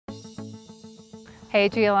Hey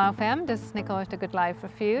GLR fam, this is Nicole with the Good Life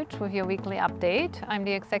Refuge with your weekly update. I'm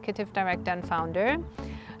the Executive Director and Founder.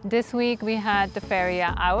 This week we had the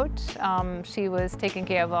farrier out. She was taking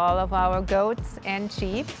care of all of our goats and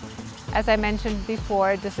sheep. As I mentioned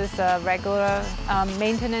before, this is a regular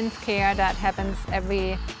maintenance care that happens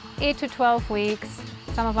every 8 to 12 weeks.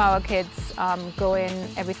 Some of our kids go in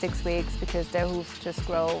every 6 weeks because their hooves just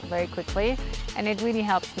grow very quickly, and it really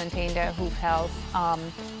helps maintain their hoof health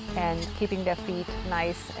and keeping their feet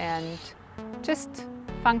nice and just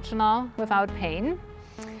functional without pain.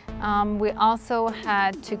 We also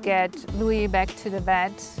had to get Louis back to the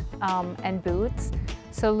vet and boots.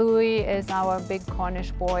 So Louis is our big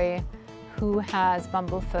Cornish boy who has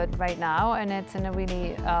bumblefoot right now, and it's in a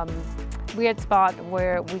really weird spot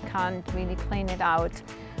where we can't really clean it out.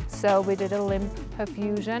 So we did a limb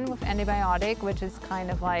perfusion with antibiotic, which is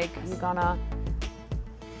kind of like you're gonna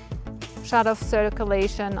shut off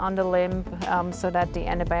circulation on the limb so that the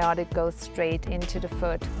antibiotic goes straight into the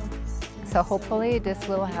foot. So hopefully this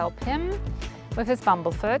will help him with his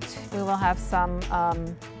bumblefoot. We will have some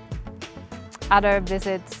other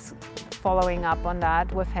visits following up on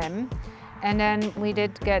that with him. And then we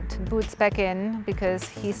did get Boots back in because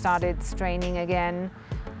he started straining again.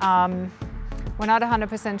 We're not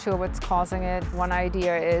 100% sure what's causing it. One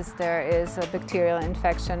idea is there is a bacterial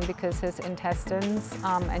infection because his intestines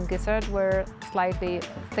and gizzard were slightly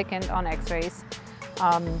thickened on x-rays.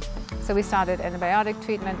 So we started antibiotic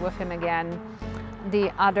treatment with him again.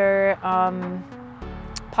 The other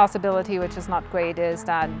possibility, which is not great, is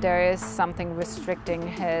that there is something restricting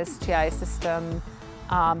his GI system,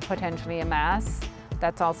 potentially a mass.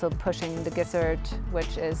 That's also pushing the gizzard,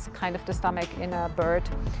 which is kind of the stomach in a bird,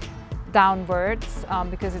 downwards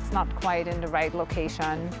because it's not quite in the right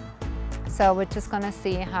location. So we're just gonna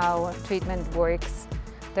see how treatment works.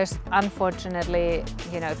 There's unfortunately,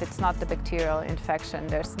 if it's not the bacterial infection,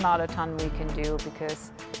 there's not a ton we can do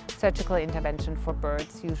because surgical intervention for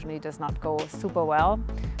birds usually does not go super well.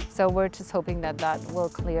 So we're just hoping that that will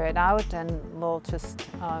clear it out, and we'll just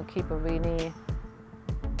keep a really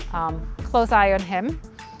close eye on him.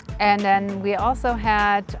 And then we also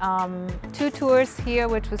had 2 tours here,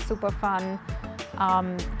 which was super fun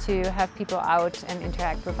to have people out and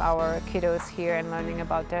interact with our kiddos here and learning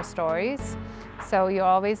about their stories. So you're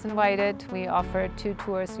always invited. We offer 2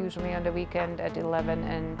 tours usually on the weekend at 11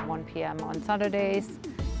 and 1 p.m. on Saturdays.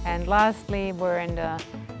 And lastly, we're in the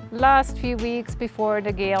last few weeks before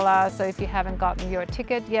the gala, so if you haven't gotten your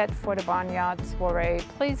ticket yet for the Barnyard Soiree,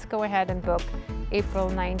 please go ahead and book. April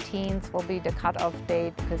 19th will be the cutoff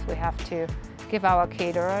date because we have to give our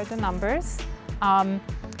caterer the numbers.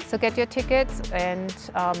 So get your tickets, and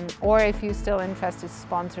or if you're still interested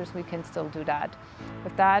sponsors, we can still do that.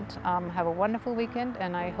 With that, have a wonderful weekend,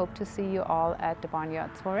 and I hope to see you all at the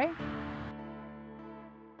Barnyard Soiree.